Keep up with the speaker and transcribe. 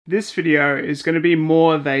This video is going to be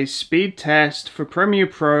more of a speed test for Premiere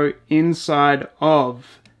Pro inside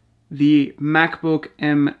of the MacBook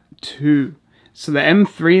M2. So the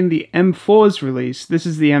M3 and the M4 is released. This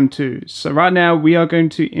is the M2. So right now we are going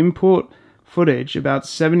to import footage, about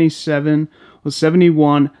 77 or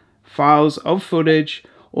 71 files of footage,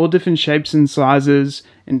 all different shapes and sizes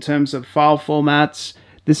in terms of file formats.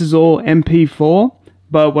 This is all MP4,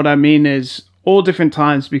 but what I mean is all different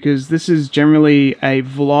times, because this is generally a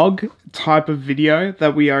vlog type of video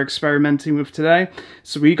that we are experimenting with today.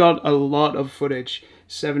 So we got a lot of footage,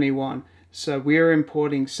 71. So we are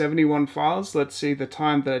importing 71 files. Let's see the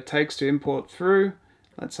time that it takes to import through.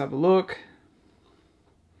 Let's have a look.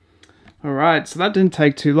 All right, so that didn't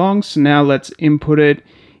take too long. So now let's input it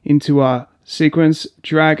into our sequence,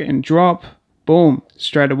 drag and drop. Boom,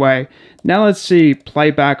 straight away. Now let's see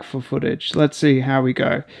playback for footage. Let's see how we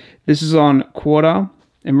go. This is on quarter,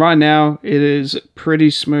 and right now it is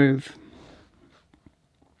pretty smooth.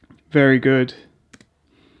 Very good.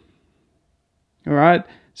 All right,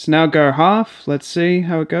 so now go half. Let's see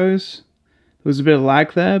how it goes. There was a bit of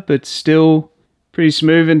lag there, but still pretty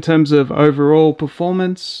smooth in terms of overall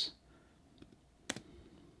performance.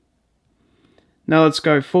 Now let's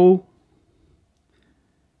go full.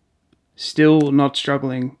 Still not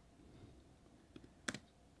struggling.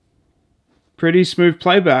 Pretty smooth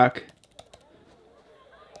playback.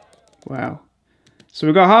 Wow. So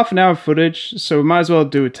we've got half an hour of footage, so we might as well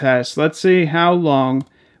do a test. Let's see how long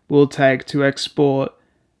will take to export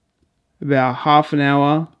about half an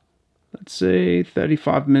hour. Let's see,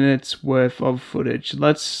 35 minutes worth of footage.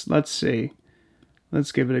 Let's see.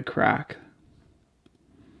 Let's give it a crack.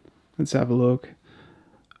 Let's have a look.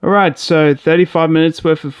 Alright, so 35 minutes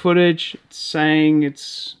worth of footage. It's saying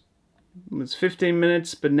it's 15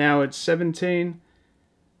 minutes, but now it's 17.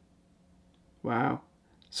 Wow.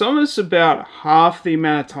 It's almost about half the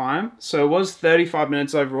amount of time. So it was 35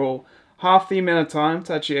 minutes overall. Half the amount of time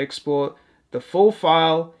to actually export the full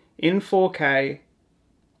file in 4K.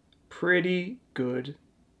 Pretty good.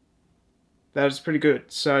 That is pretty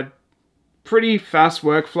good. So pretty fast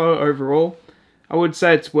workflow overall. I would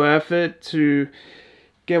say it's worth it to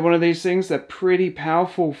get one of these things. They're pretty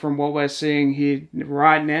powerful from what we're seeing here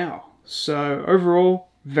right now. So overall,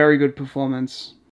 very good performance.